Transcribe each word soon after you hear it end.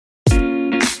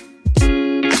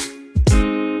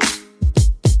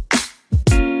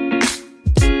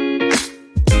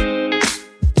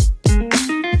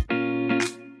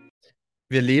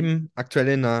Wir leben aktuell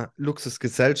in einer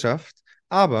Luxusgesellschaft,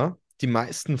 aber die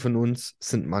meisten von uns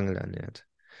sind mangelernährt.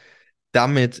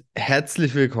 Damit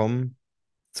herzlich willkommen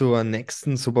zur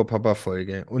nächsten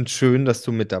Superpapa-Folge und schön, dass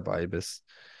du mit dabei bist.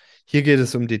 Hier geht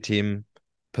es um die Themen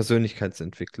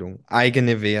Persönlichkeitsentwicklung,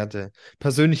 eigene Werte,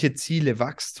 persönliche Ziele,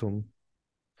 Wachstum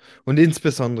und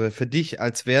insbesondere für dich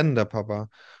als werdender Papa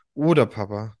oder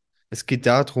Papa. Es geht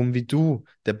darum, wie du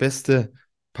der beste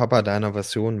Papa deiner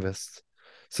Version wirst,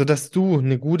 sodass du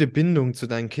eine gute Bindung zu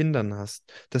deinen Kindern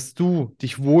hast, dass du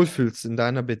dich wohlfühlst in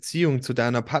deiner Beziehung zu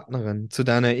deiner Partnerin, zu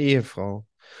deiner Ehefrau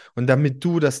und damit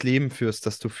du das Leben führst,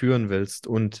 das du führen willst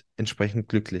und entsprechend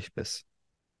glücklich bist.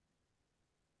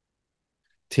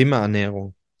 Thema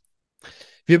Ernährung.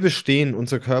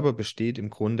 Unser Körper besteht im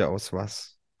Grunde aus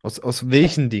was? Aus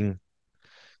welchen Dingen?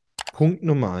 Punkt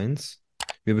Nummer eins,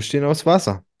 wir bestehen aus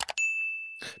Wasser.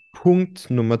 Punkt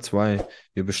Nummer zwei,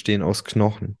 wir bestehen aus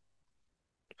Knochen.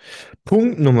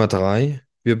 Punkt Nummer drei,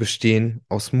 wir bestehen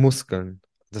aus Muskeln.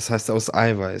 Das heißt aus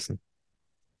Eiweißen.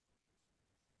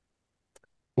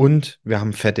 Und wir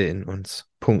haben Fette in uns.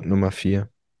 Punkt Nummer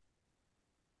vier.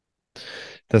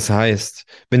 Das heißt,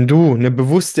 wenn du eine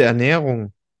bewusste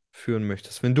Ernährung führen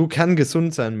möchtest, wenn du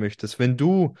kerngesund sein möchtest, wenn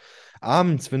du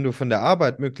abends, wenn du von der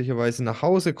Arbeit möglicherweise nach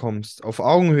Hause kommst, auf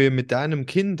Augenhöhe mit deinem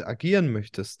Kind agieren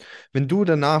möchtest, wenn du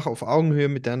danach auf Augenhöhe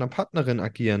mit deiner Partnerin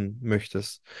agieren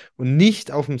möchtest und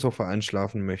nicht auf dem Sofa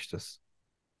einschlafen möchtest,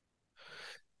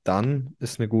 dann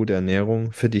ist eine gute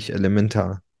Ernährung für dich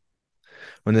elementar.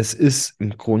 Und es ist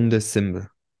im Grunde simpel.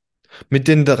 Mit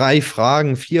den drei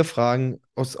Fragen, vier Fragen,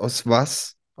 aus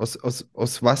was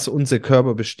unser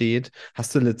Körper besteht,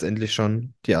 hast du letztendlich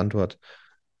schon die Antwort.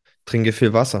 Trinke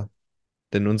viel Wasser,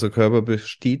 denn unser Körper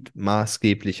besteht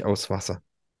maßgeblich aus Wasser.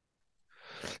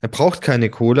 Er braucht keine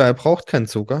Cola, er braucht keinen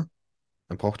Zucker,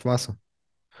 er braucht Wasser.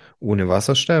 Ohne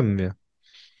Wasser sterben wir.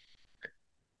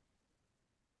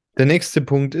 Der nächste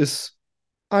Punkt ist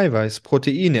Eiweiß,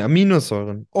 Proteine,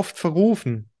 Aminosäuren, oft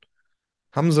verrufen,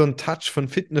 haben so einen Touch von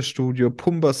Fitnessstudio,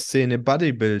 Pumperszene,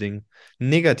 Bodybuilding,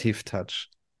 Negativ-Touch.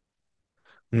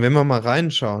 Und wenn wir mal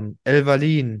reinschauen,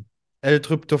 L-Valin,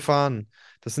 L-Tryptophan,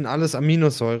 das sind alles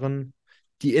Aminosäuren,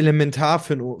 die elementar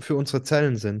für unsere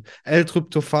Zellen sind.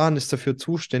 L-Tryptophan ist dafür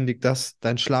zuständig, dass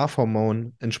dein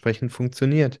Schlafhormon entsprechend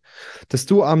funktioniert. Dass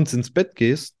du abends ins Bett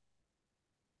gehst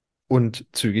und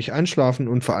zügig einschlafen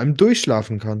und vor allem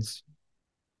durchschlafen kannst.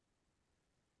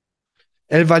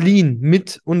 L-Valin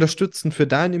mit unterstützend für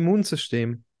dein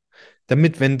Immunsystem,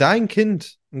 damit, wenn dein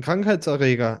Kind einen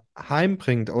Krankheitserreger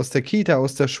heimbringt aus der Kita,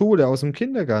 aus der Schule, aus dem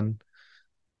Kindergarten,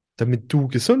 damit du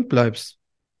gesund bleibst.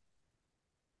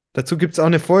 Dazu gibt es auch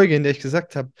eine Folge, in der ich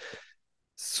gesagt habe,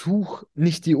 such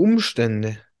nicht die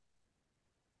Umstände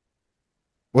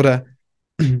oder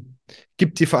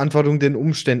gib die Verantwortung den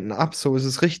Umständen ab, so ist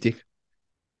es richtig,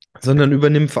 sondern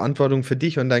übernimm Verantwortung für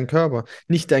dich und deinen Körper.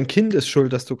 Nicht dein Kind ist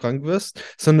schuld, dass du krank wirst,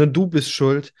 sondern du bist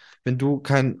schuld, wenn du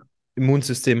kein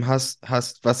Immunsystem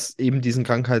hast, was eben diesen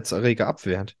Krankheitserreger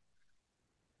abwehrt.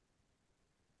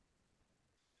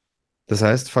 Das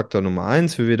heißt, Faktor Nummer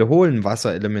eins, wir wiederholen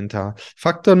Wasser elementar.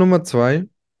 Faktor Nummer zwei,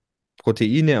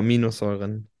 Proteine,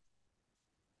 Aminosäuren.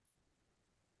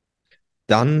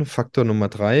 Dann Faktor Nummer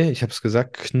drei, ich habe es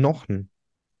gesagt, Knochen.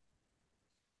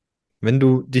 Wenn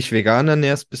du dich vegan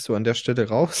ernährst, bist du an der Stelle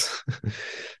raus,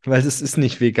 weil es ist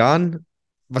nicht vegan,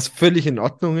 was völlig in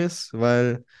Ordnung ist,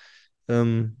 weil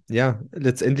ja,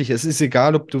 letztendlich, es ist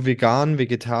egal, ob du vegan,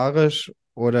 vegetarisch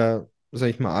oder, sag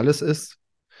ich mal, alles isst.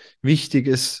 Wichtig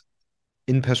ist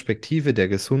in Perspektive der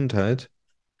Gesundheit,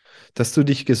 dass du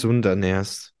dich gesund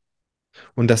ernährst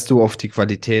und dass du auf die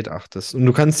Qualität achtest. Und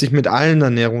du kannst dich mit allen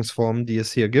Ernährungsformen, die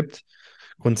es hier gibt,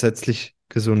 grundsätzlich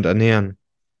gesund ernähren.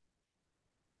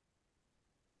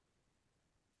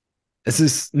 Es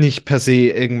ist nicht per se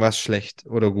irgendwas schlecht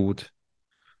oder gut.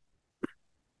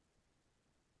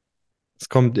 Es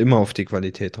kommt immer auf die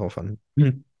Qualität drauf an.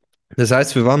 Das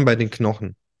heißt, wir waren bei den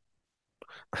Knochen.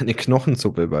 Eine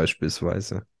Knochensuppe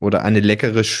beispielsweise. Oder eine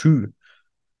leckere Schü,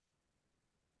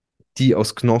 die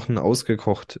aus Knochen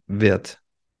ausgekocht wird.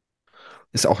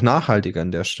 Ist auch nachhaltig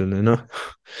an der Stelle, ne?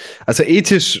 Also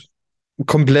ethisch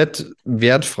komplett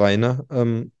wertfrei,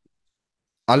 ne?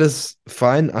 Alles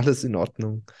fein, alles in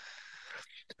Ordnung.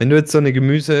 Wenn du jetzt so eine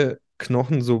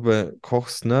Gemüse-Knochensuppe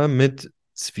kochst, ne, mit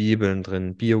Zwiebeln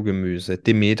drin, Biogemüse,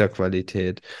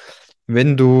 Demeter-Qualität,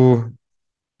 wenn du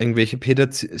irgendwelche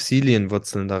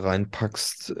Petersilienwurzeln da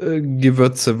reinpackst,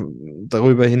 Gewürze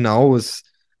darüber hinaus,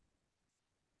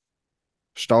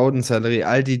 Staudensellerie,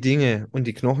 all die Dinge und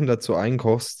die Knochen dazu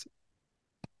einkochst,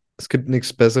 es gibt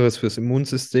nichts Besseres fürs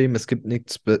Immunsystem, es gibt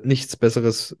nichts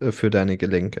Besseres für deine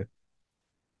Gelenke.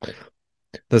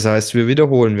 Das heißt, wir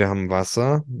wiederholen, wir haben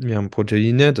Wasser, wir haben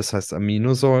Proteine, das heißt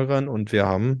Aminosäuren und wir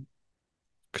haben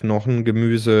Knochen,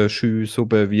 Gemüse, Schü,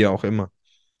 Suppe, wie auch immer.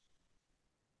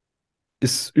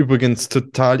 Ist übrigens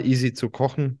total easy zu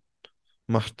kochen,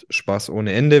 macht Spaß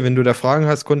ohne Ende. Wenn du da Fragen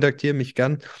hast, kontaktiere mich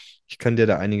gern. Ich kann dir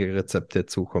da einige Rezepte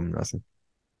zukommen lassen.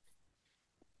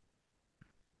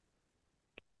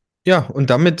 Ja, und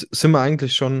damit sind wir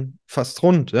eigentlich schon fast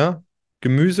rund, ja.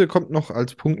 Gemüse kommt noch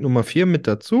als Punkt Nummer 4 mit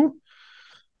dazu,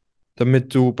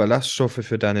 damit du Ballaststoffe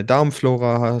für deine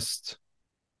Darmflora hast.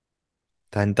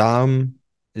 Dein Darm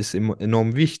ist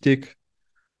enorm wichtig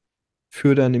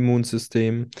für dein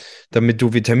Immunsystem, damit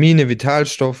du Vitamine,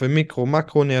 Vitalstoffe,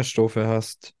 Makronährstoffe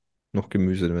hast. Noch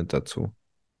Gemüse mit dazu.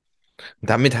 Und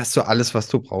damit hast du alles, was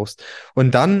du brauchst.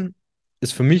 Und dann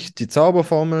ist für mich die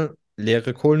Zauberformel,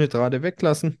 leere Kohlenhydrate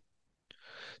weglassen.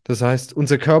 Das heißt,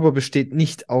 unser Körper besteht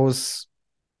nicht aus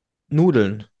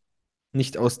Nudeln,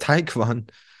 nicht aus Teigwaren.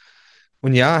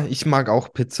 Und ja, ich mag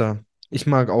auch Pizza. Ich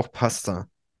mag auch Pasta.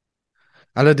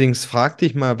 Allerdings frag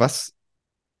dich mal, was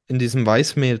in diesem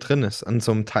Weißmehl drin ist, an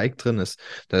so einem Teig drin ist.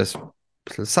 Da ist ein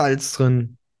bisschen Salz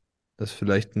drin, da ist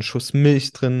vielleicht ein Schuss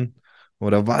Milch drin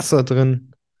oder Wasser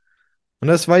drin. Und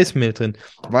da ist Weißmehl drin.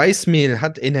 Weißmehl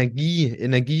hat Energie,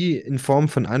 Energie in Form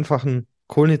von einfachen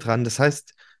Kohlenhydraten. Das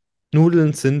heißt,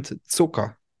 Nudeln sind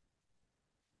Zucker.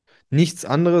 Nichts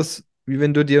anderes, wie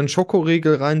wenn du dir einen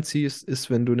Schokoriegel reinziehst, ist,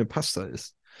 wenn du eine Pasta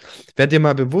isst. Werd dir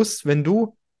mal bewusst, wenn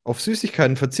du auf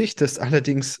Süßigkeiten verzichtest,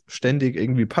 allerdings ständig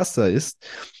irgendwie Pasta isst,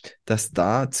 dass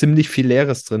da ziemlich viel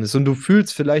Leeres drin ist. Und du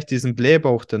fühlst vielleicht diesen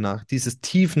Blähbauch danach, dieses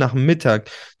Tief nach dem Mittag.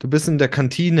 Du bist in der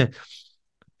Kantine,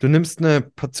 du nimmst eine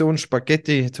Portion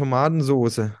Spaghetti,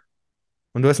 Tomatensoße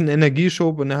und du hast einen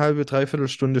Energieschub und eine halbe, dreiviertel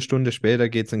Stunde, Stunde später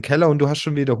geht's in den Keller und du hast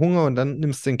schon wieder Hunger und dann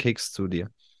nimmst du den Keks zu dir.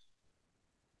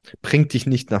 Bringt dich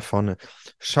nicht nach vorne.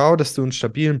 Schau, dass du einen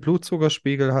stabilen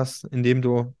Blutzuckerspiegel hast, indem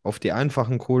du auf die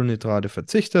einfachen Kohlenhydrate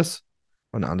verzichtest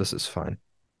und alles ist fein.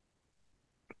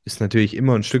 Ist natürlich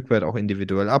immer ein Stück weit auch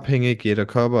individuell abhängig. Jeder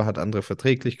Körper hat andere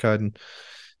Verträglichkeiten.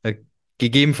 Äh,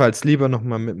 Gegebenenfalls lieber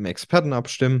nochmal mit einem Experten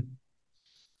abstimmen.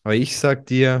 Aber ich sag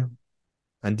dir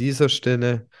an dieser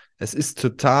Stelle, es ist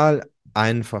total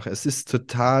einfach, es ist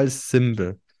total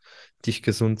simpel, dich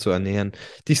gesund zu ernähren.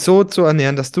 Dich so zu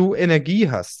ernähren, dass du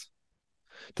Energie hast,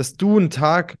 dass du einen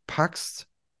Tag packst,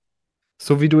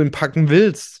 so wie du ihn packen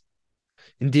willst,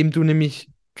 indem du nämlich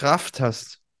Kraft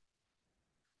hast,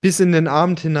 bis in den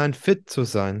Abend hinein fit zu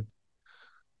sein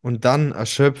und dann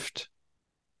erschöpft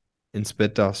ins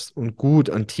Bett darfst und gut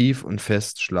und tief und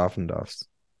fest schlafen darfst.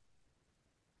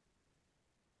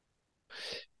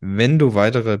 Wenn du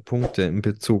weitere Punkte in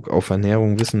Bezug auf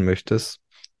Ernährung wissen möchtest,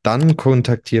 dann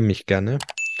kontaktiere mich gerne.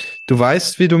 Du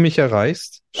weißt, wie du mich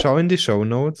erreichst. Schau in die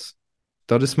Shownotes.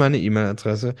 Dort ist meine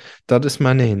E-Mail-Adresse, dort ist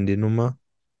meine Handynummer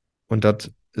und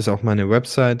dort ist auch meine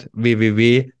Website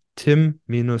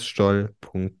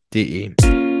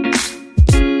www.tim-stoll.de.